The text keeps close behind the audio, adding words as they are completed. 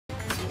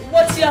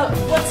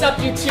What's up,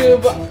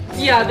 YouTube?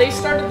 Yeah, they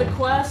started the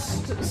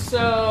quest,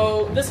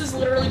 so this is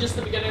literally just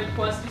the beginning of the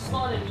quest. You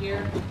spawn in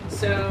here,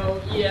 so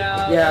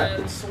yeah.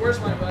 And so where's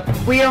my weapon?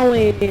 We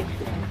only.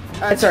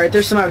 It's alright.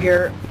 There's some out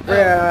here. Oh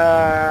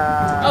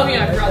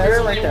yeah, I forgot there's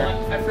only right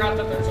one. I forgot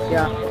that there's only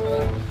one over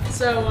there.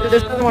 So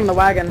there's another one in the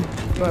wagon.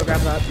 Go ahead, grab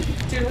that.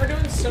 Dude, we're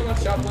doing so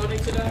much uploading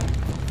today.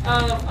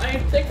 I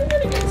think we're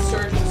gonna get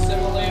Surgeon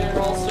Simulator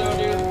also,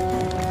 dude.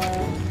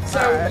 So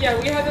yeah,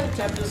 we haven't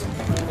kept this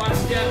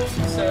quest yet.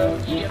 So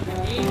yeah,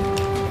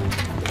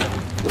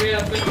 we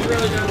haven't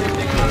really done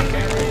anything on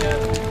camera yet,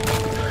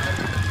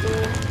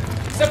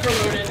 except for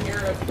load in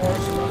here, of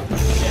course.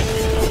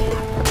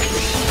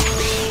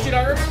 Dude, I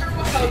remember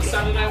how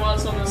excited I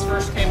was when this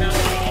first came out.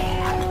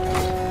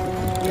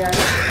 Yeah,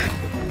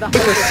 the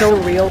hype was so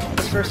real when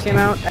this first came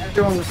out.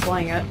 Everyone was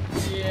playing it.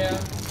 Yeah.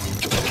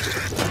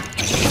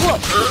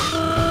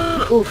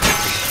 Oof.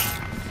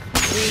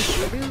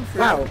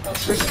 Wow.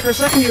 For a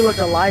second you looked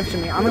alive to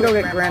me. I'm gonna go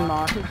get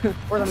Grandma.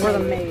 or the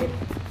maid.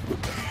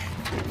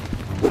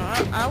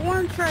 I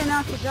want to try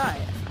not to die.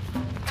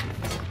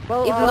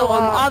 Well, even though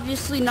I'm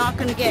obviously not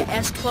gonna get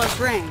S+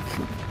 rank.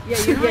 Yeah,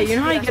 you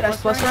know how you get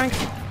S+ rank?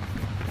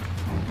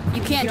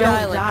 You can't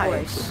die like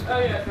twice. Oh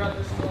yeah, I brought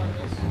this to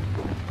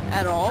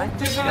At all?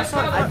 Dude, I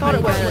thought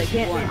it was like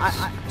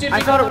I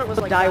thought it was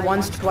like die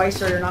once,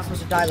 twice, or you're not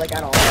supposed to die like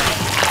at all.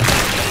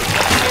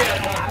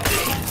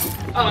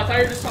 Oh, I thought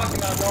you were just talking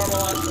about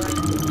normal answering.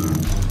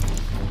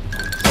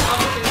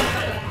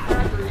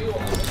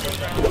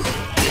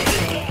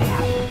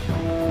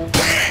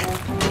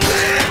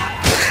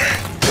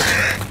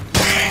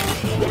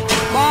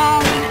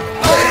 Bong!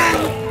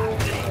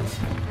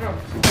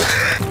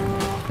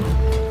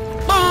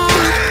 Bong!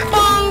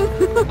 Bong!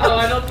 Oh,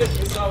 I don't think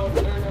you saw what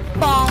they're doing.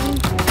 Bong!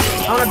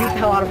 I wanna beat the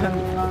hell out of him.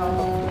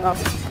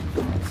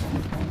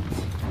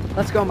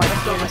 Let's go, Mike.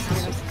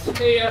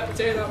 Hey,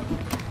 potato.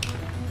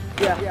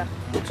 Yeah.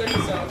 Check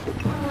this out.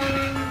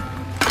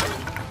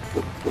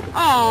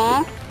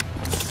 Aww.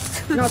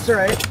 No, it's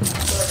alright.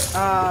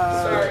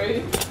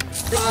 Sorry.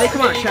 They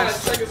come on, hey,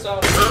 chest. Check this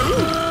out.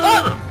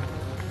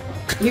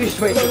 You just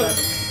wait for that.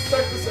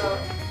 Check this out.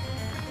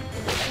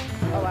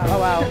 Oh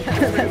wow.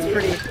 That's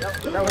pretty.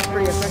 That was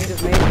pretty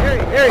effective, mate.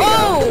 There you go.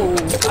 Oh!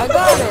 I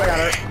got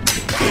it!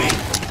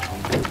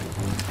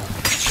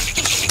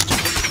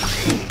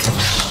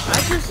 I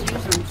just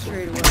use them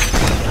straight away.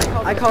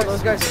 I call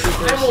those guys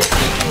stupid.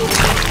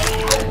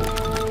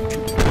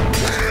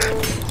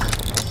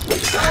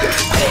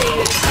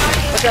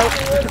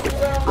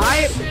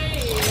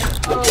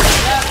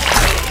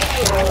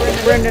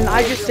 Brendan,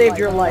 I just saved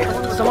your life.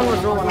 Someone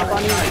was rolling up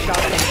on you and I shot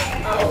him.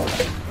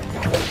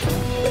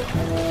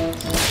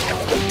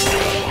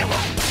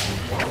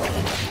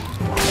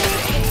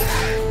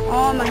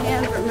 Oh, my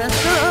hands are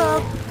messed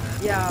up.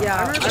 Yeah. I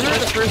remember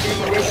the first day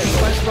you did the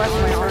quest, my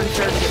arm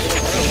started to get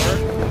sore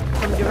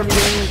from doing the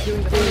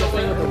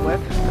thing with the whip.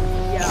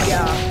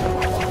 Yeah.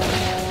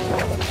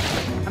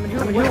 I mean,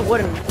 who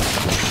wouldn't?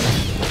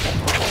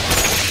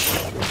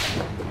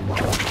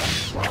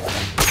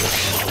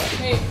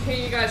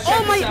 Hey, you guys,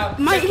 check this out.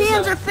 My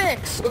hands are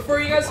fixed. Before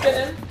you guys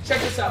get in,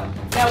 check this out.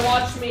 Now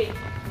watch me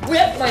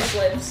whip my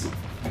slaves.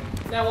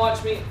 Now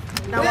watch me.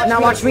 Now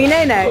watch me,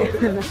 nay.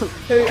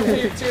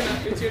 You're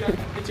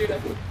tuna.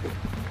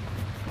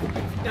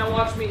 Now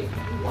watch me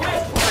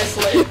whip my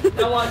slave.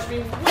 Now watch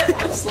me whip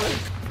my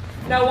slave.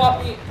 Now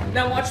watch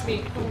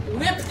me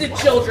whip the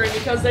children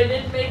because they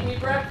didn't make me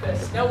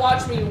breakfast. Now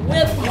watch me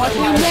whip my Watch me,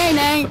 wife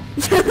nay.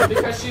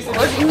 because she's a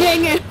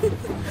Nay.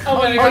 Oh,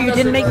 wait, I got you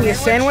didn't make me a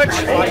sandwich?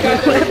 Sorry,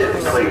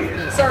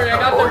 I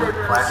got the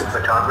reverse.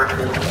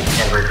 Photography and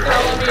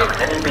refrain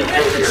from any Whip the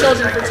behavior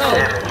children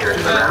that for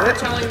can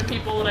telling the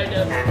people what I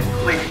did. and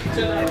please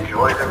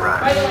enjoy the By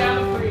ride. the way, I'm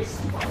a priest.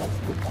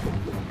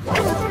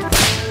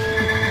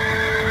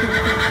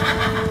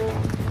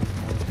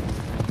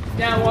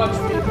 Now watch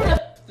me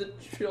whip the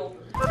children.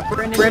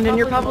 Brendan,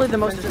 you're probably the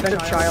most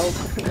offensive child,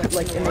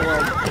 like, in the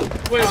world.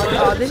 Wait,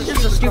 what? This is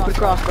just a stupid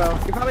crossbow.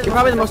 You're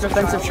probably the most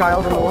offensive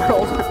child in the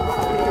world.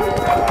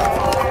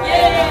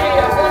 Yay! A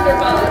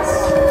blunderbuss!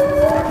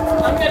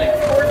 I'm gonna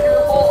cord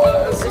your whole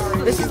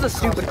This is a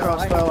stupid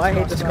crossbow. I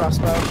hate this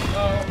crossbow.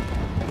 Oh.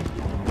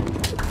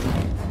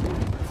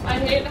 I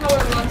hate how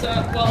it runs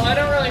up. Well, I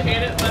don't really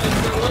hate it, but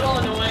it's a little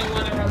annoying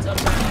when it runs up.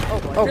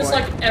 Just boy.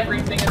 like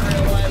everything in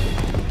real life.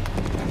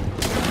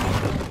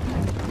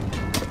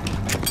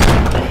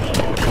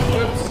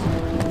 Oops.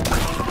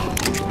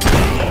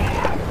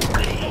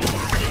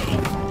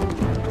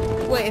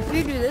 Wait, if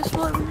you do this,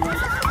 what?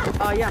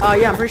 Yeah,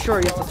 I'm pretty sure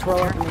you have to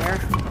twirl it in the air.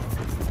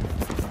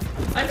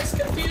 I'm just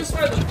confused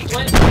why the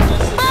flint in this is.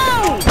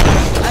 Oh!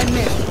 I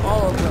missed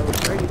all of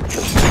those. Are you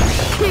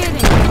kidding?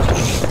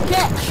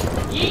 Catch!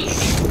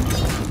 Yeesh!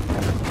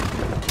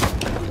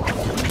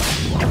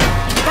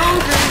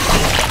 Bonkers!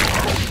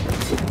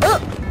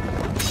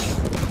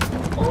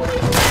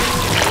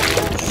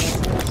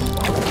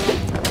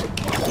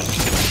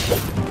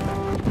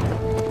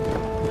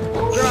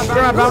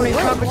 There are bounties,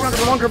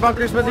 bunker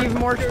bunkers with even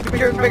more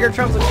bigger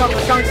chunks of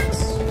chunks.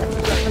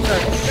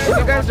 If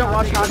you guys don't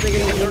watch Hot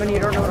Diggity Demon, you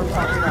don't know what I'm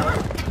talking about.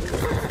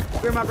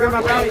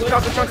 Grandma Brownie's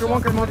chocolate chunker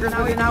wonker munkers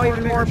with now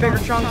even more bigger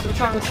chunks of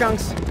chocolate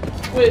chunks.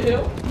 Wait,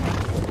 who?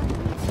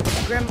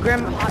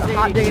 Grim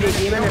Hot Diggity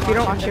Demon. If you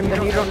don't watch him,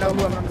 then you don't know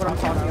what I'm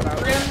talking about.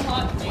 Grim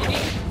Hot Genie?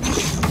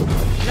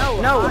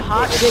 No,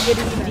 Hot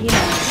Diggity Demon.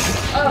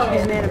 Oh.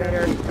 He's an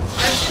animator.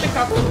 I've seen a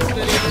couple of his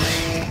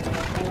videos.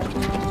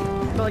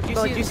 But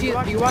like,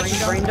 do you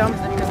watch Brain Dump?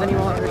 Because then you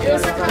won't understand. It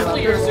was a couple of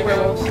years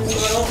ago, so I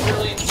don't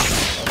really...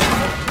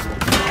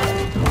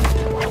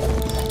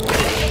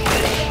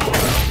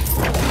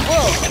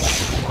 Whoa!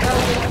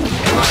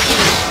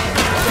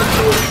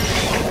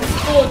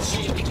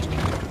 Doji!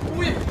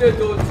 Whip the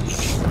doji!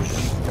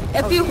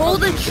 If you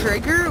hold a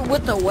trigger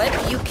with the whip,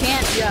 you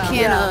can't, I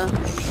know.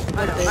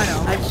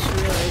 I just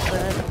realized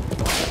that.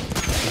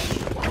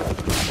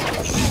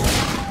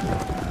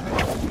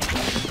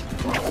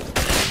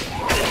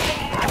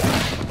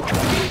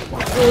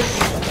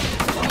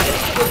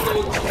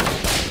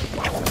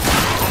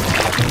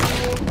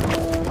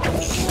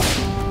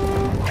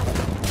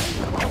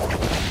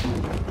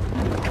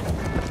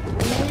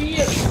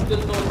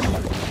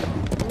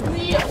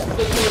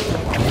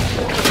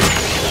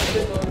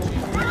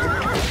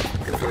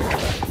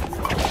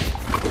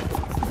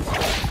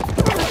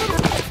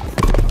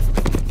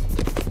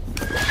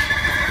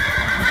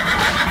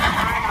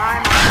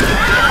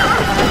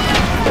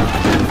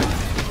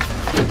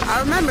 I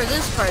remember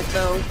this part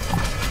though.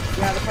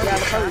 Yeah, the part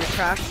where you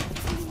crash.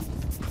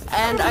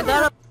 And I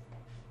got a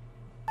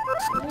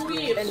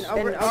And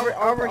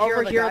over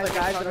here are the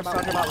guys that I'm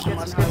talking about with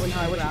muskets and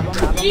how I would grab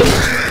them.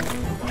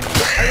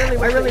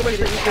 I really wish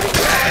that you could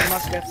have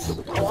muskets.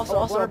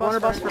 Also, a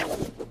blunderbuss for...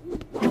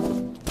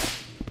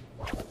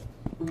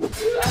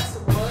 That's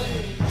one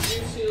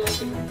juicy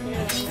looking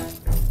can.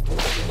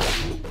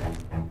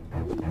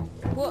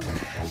 what?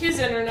 His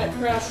internet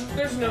crashed.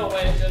 There's no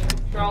way it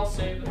didn't. I'll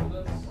save it for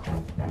this.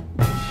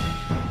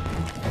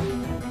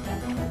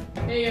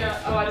 Hey,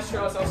 oh, I just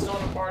realized I was still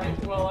in the party.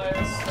 Well, I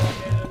was still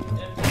in.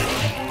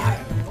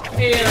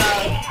 Hey,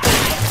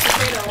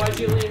 Kato, why'd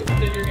you leave?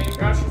 Did your game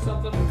crash or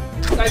something?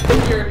 I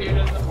think you're muted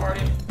in the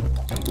party.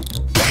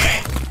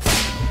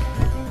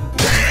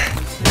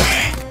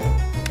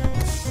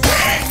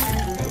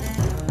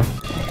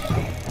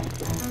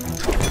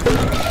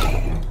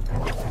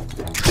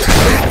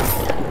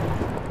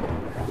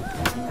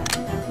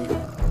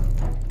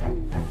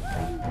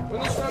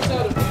 When this runs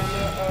out of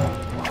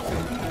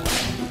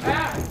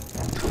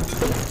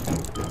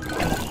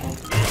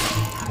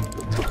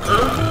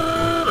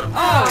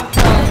I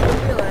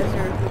realized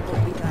there were people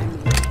behind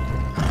me.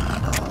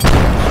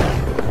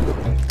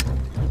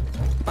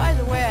 By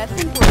the way, I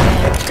think we're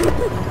dead.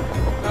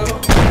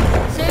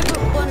 Save the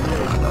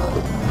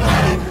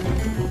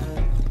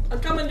I'm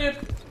coming, dude.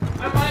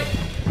 I might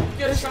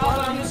get a shot,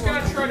 but I'm just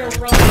gonna try to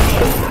run.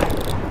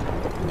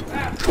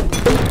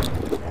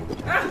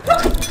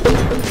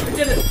 I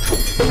did it.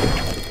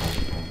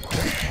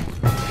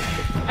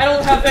 I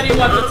don't have any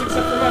weapons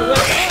except for my whip.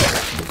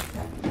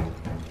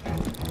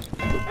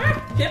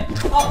 Hip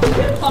hop,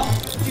 hip hop.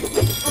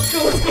 Let's go,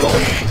 let's go.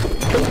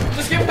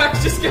 Just get back,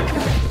 just get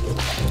back.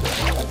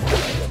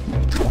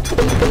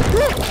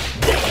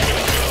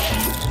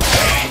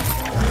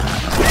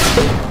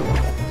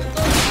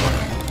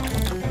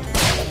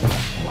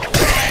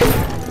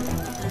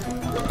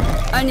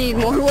 I need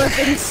more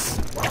weapons.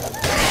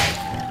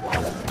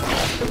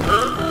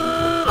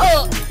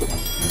 Oh!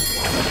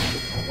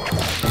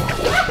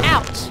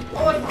 Ouch!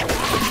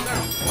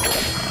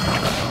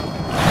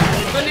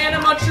 Banana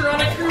muncher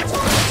on a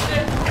crouton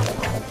stick.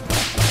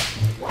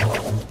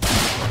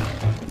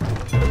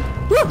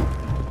 Woo!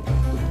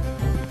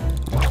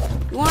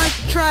 You wanna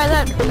try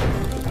that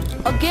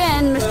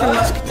again, Mr.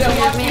 Musketeer Now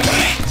watch me Man?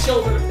 whip the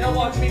children. Now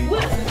watch me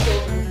whip the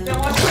children. Now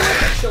watch me whip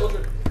the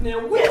children. Now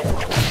whip.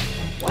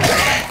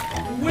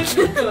 Whip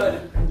it good.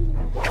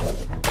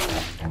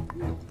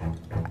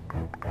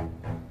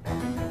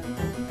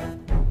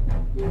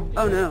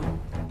 Oh no.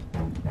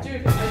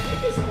 Dude, I think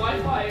his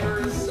Wi-Fi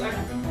or his...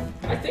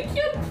 I think he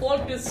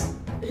unplugged his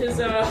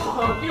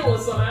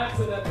Oculus on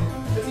accident.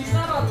 Because he's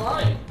not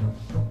online.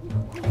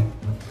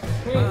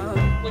 Wait,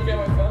 look at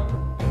my phone.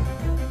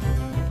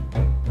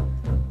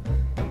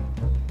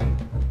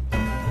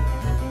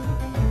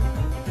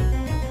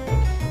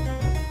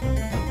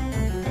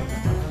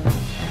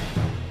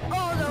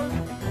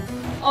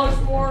 Oh,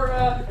 there's more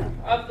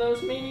of those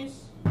meanies?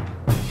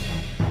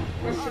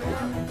 Question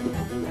mark?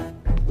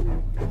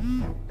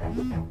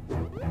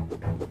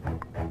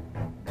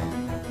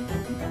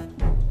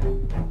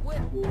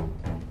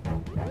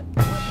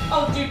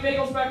 Oh, dude,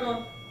 Bagel's back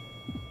on.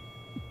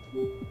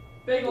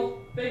 Bagel.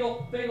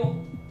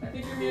 I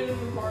think you're muted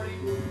in the party.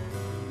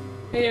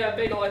 Hey,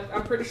 Bagel,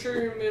 I'm pretty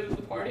sure you're muted in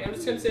the party. I'm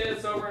just gonna say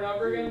this over and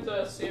over again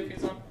to see if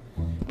he's on.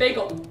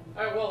 Bagel.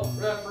 Alright, well,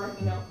 for him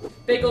to know.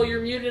 Bagel,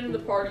 you're muted in the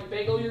party.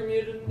 Bagel, you're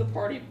muted in the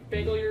party.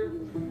 Bagel, you're...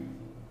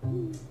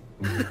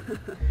 There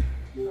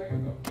you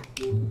go.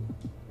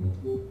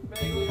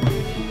 Bagel, you're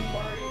muted in the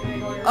party.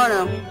 Bagel, you're Oh,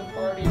 no. muted in the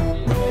party. Bagel,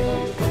 you're muted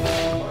in the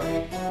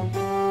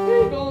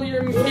party. Bagel, Bagel,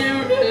 you're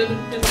muted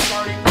in the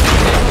party.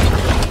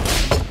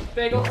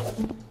 Bagel.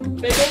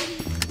 Bagel.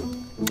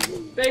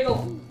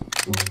 Bagel.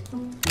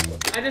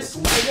 I just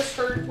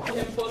heard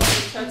him put on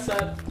his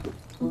headset.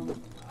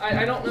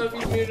 I don't know if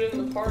he's muted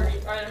in the party.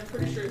 I'm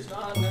pretty sure he's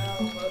not now,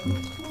 but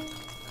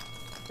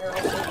here,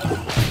 I'll say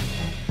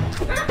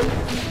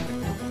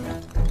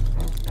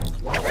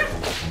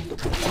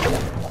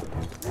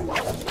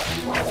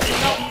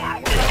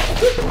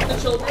the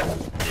children.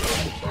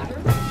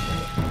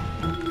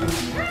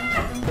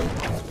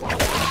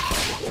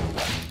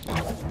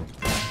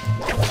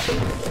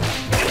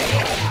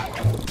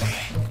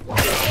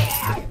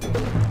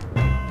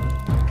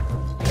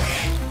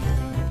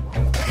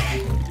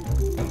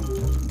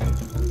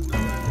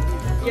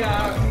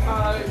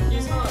 Yeah,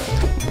 he's not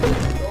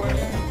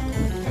joining.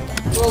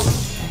 Well,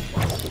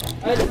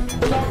 I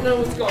don't know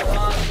what's going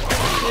on.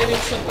 Maybe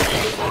it's something to do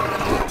with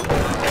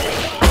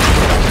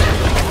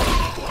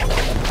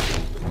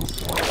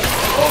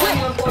oh, let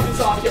me unplug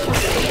his Oculus.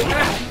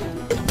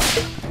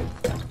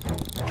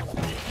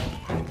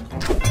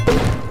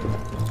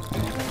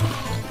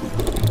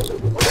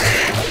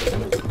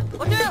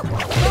 Watch out!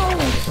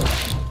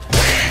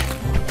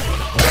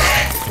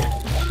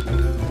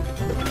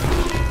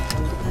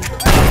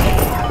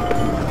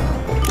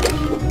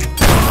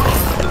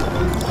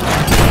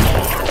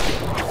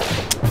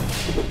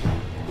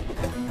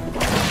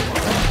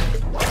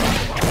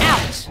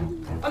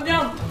 I'm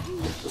down!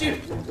 Dude!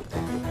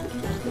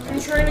 I'm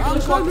trying to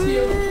glitch walk to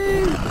you.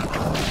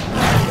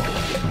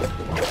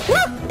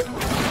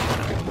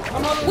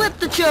 I'm on Whip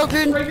the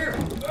children! right here.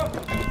 Oh.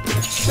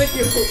 Thank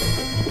you.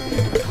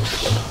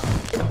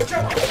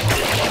 Jump.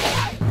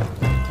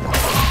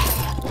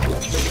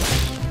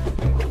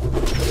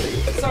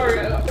 Sorry,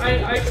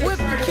 I just Whip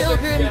the tried to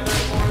children. stick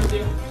together more with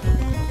you.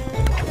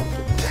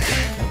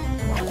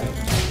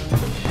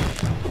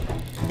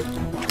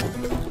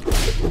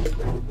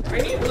 I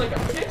need like a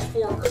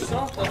pitchfork or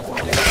something.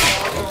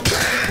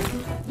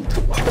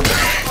 I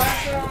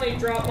accidentally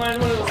dropped mine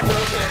when it was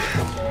broken.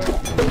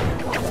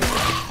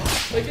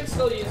 So they can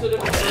still use it if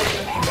it's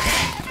broken.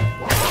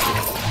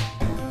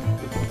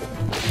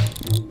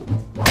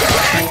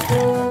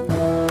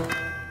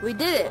 We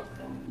did it!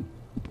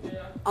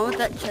 Yeah. I want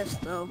that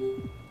chest though.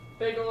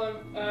 Bagel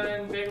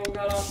and Bagel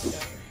got off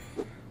together.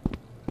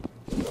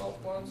 Well,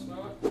 one's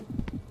not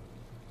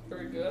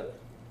very good.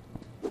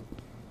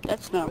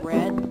 That's not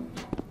red.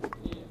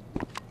 Yeah.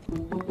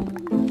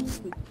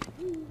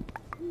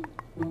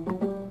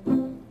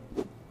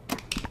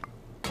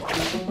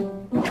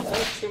 I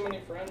have too many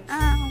friends.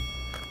 Ow.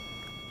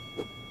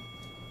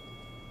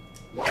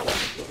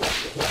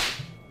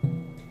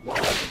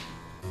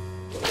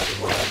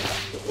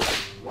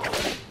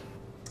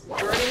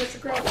 You ready, Mr.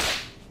 Krabs?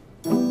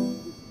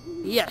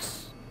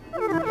 Yes.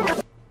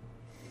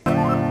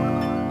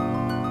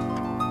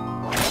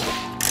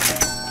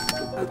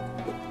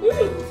 Woo!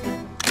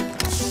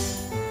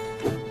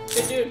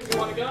 Hey dude, you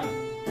want a gun?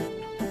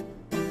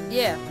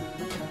 Yeah.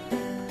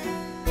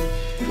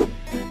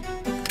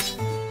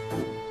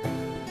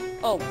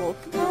 Oh,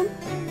 both of them?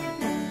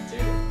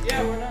 Dude,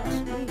 yeah, we're not.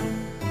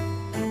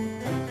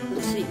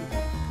 Let's see.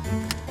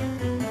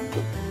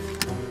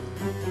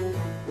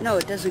 No,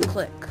 it doesn't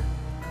click.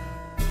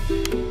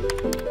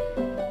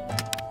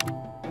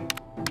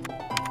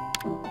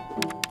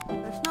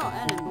 There's no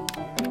enemies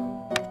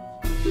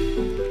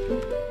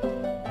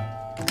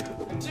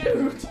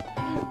here.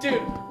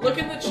 Dude, look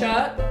in the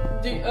chat.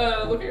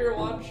 Look at your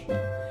watch.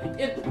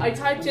 I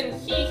typed in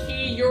hee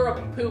hee, you're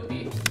a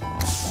poopy.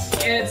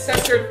 And it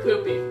censored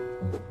poopy.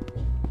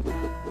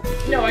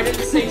 No, I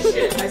didn't say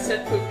shit. I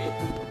said poopy.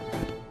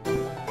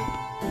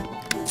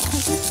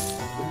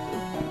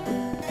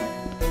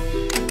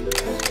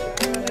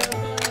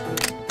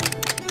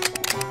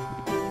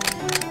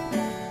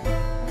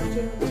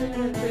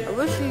 I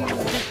wish you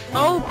could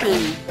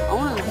open. I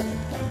want to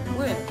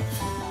whip.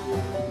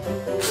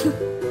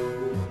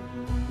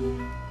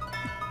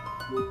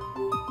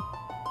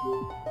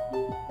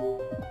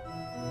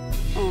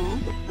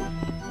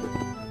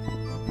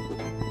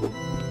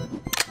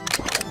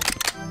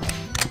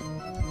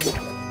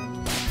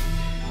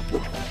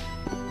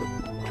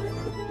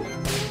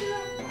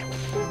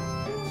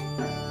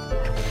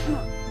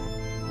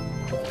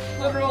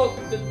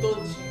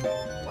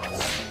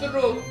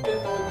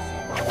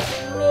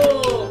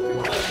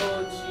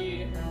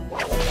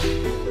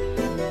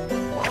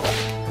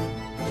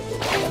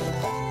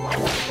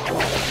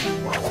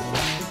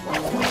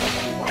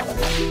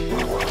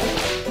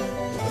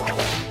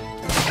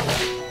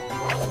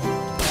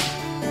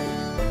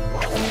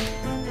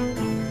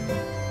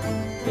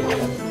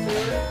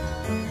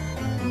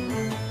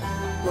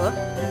 What?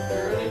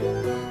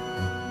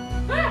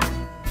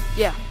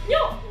 Yeah.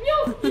 No,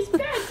 it's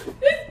bad.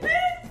 It's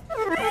bad.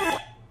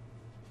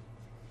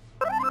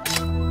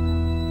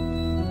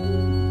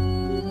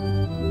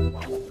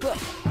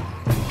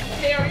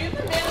 Hey, are you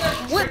the man that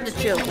Whip the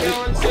children.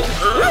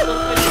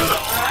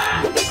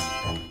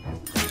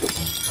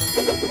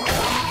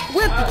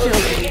 Whip the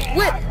children.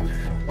 Whip.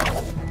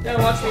 Now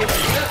watch me.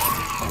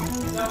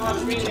 Now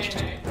watch me, nay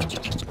nay.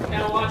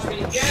 Now watch me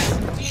get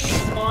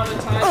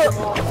demonetized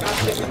from all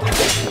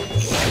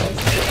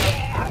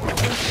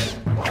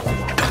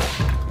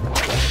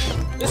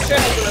This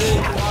channel's already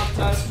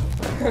demonetized.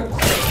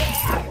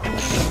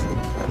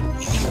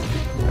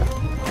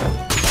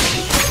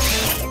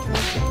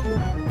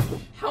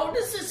 How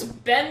does this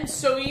bend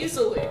so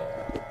easily?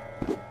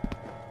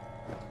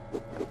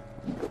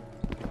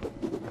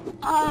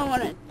 I don't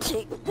want to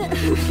take that.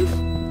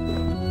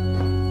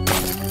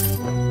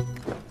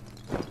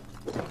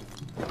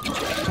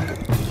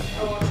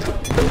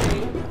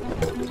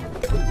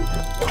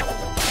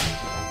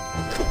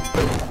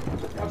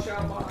 Watch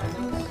out behind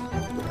us.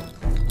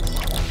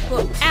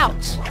 Look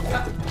out!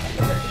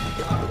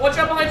 Watch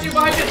out behind you,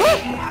 behind you!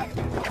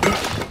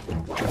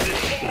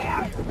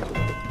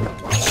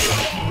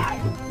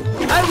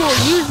 I will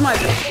use my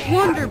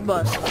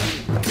blunderbuss.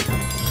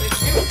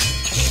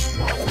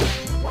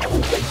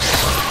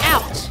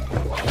 Out!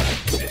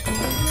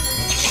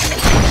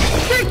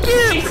 Frick you!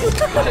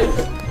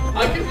 I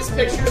can just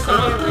picture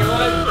someone in real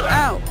life.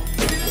 Ow! I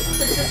can just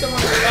picture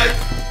someone in real life.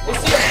 They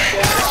see a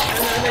gas,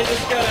 and then they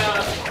just get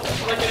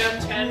like an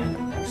M10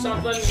 or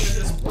something, and they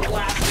just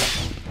blast it.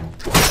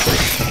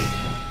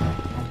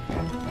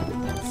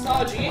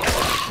 Saji.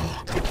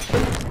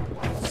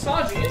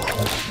 Saji.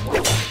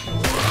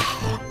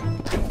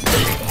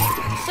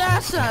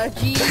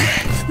 Sasaji!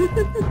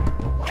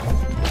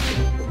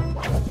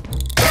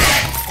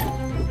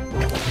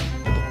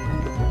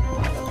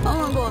 I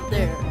wanna go up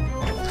there.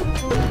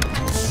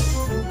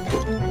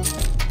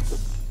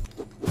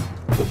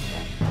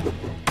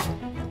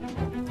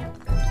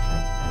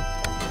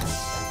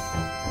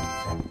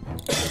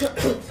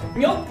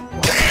 Yup.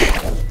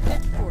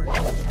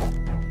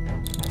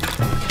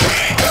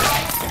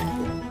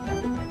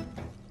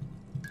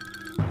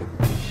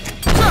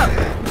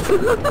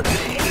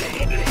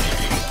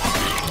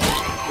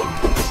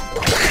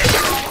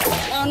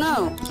 Oh no!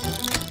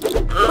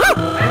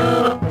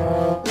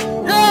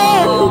 No!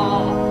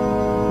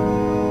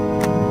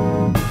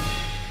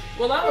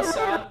 Well, that was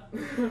sad.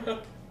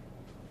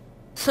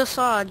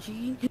 Sasaji.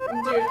 Dude,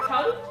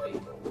 how did we...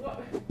 What?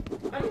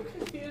 I'm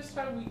confused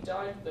how we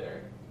died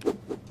there.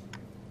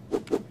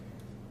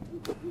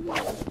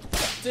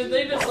 Did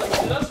they just, like,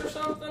 hit us or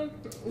something?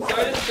 'Cause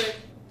I didn't think...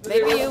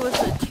 Maybe it was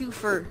a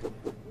twofer.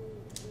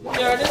 Yeah,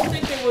 I didn't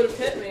think they would have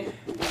hit me.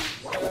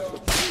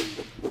 So...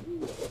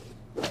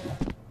 Yeah.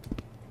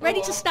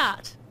 Ready to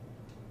start.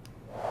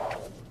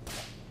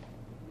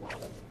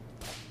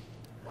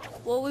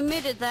 Well, we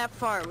made it that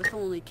far with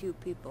only 2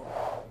 people.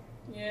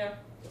 Yeah.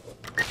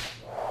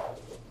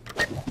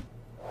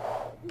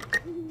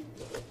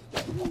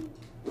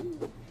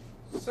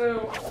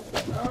 So,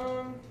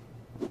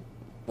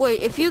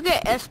 Wait, if you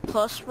get S+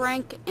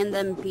 rank and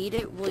then beat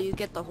it, will you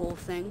get the whole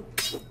thing?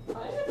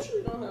 I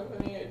actually don't have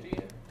any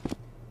idea.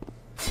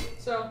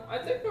 So, I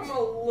think I'm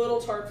a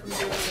little tired from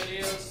doing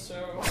videos,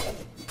 so...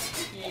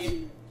 Yeah.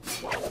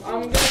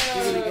 I'm You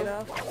gonna get gonna...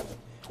 off?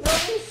 No,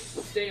 we'll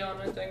stay on,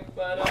 I think.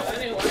 But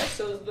anyway,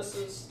 so this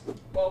is,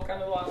 well,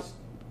 kind of the last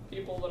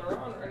people that are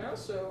on right now,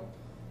 so...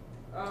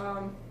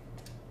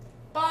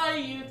 Bye,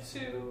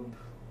 YouTube!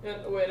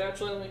 And, wait,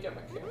 actually, let me get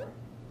my camera.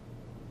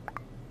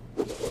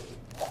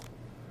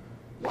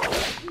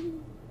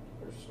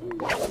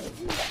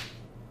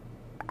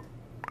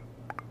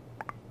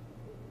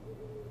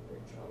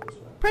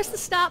 Press the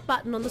start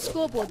button on the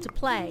scoreboard to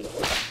play.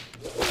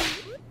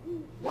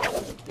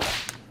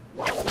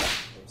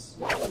 Oops.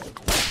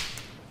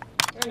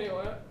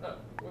 Anyway, oh,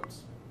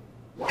 whoops.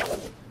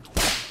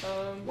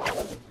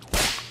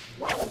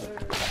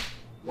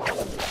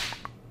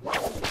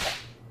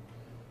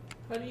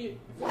 How do you...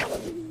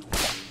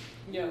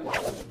 Yeah.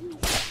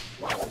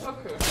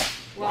 Okay.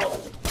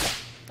 Well,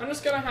 I'm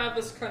just gonna have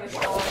this kind of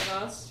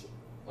showing us,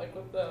 like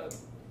with the...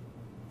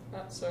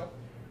 so...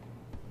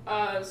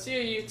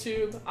 see you,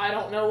 YouTube. I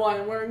don't know why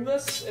I'm wearing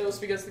this. It was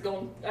because the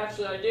golden...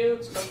 Actually, I do.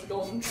 It's because the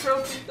golden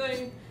trophy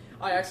thing.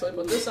 I actually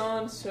put this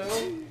on, so...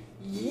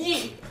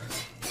 Yeet!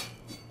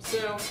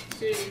 So,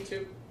 see you,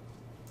 YouTube.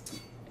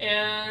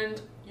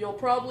 And you'll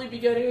probably be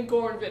getting a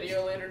Gorn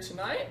video later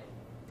tonight.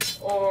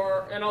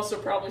 And also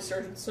probably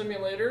Surgeon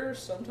Simulator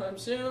sometime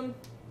soon.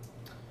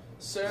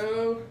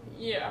 So,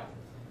 yeah.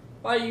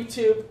 Bye,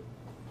 YouTube.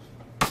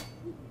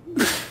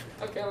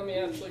 Okay, let me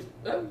actually...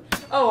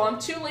 Oh, I'm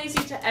too lazy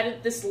to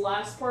edit this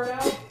last part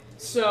out,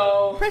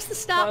 so... Press the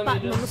start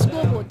let me button on the just,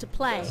 scoreboard to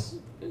play.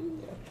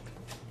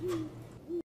 yeah.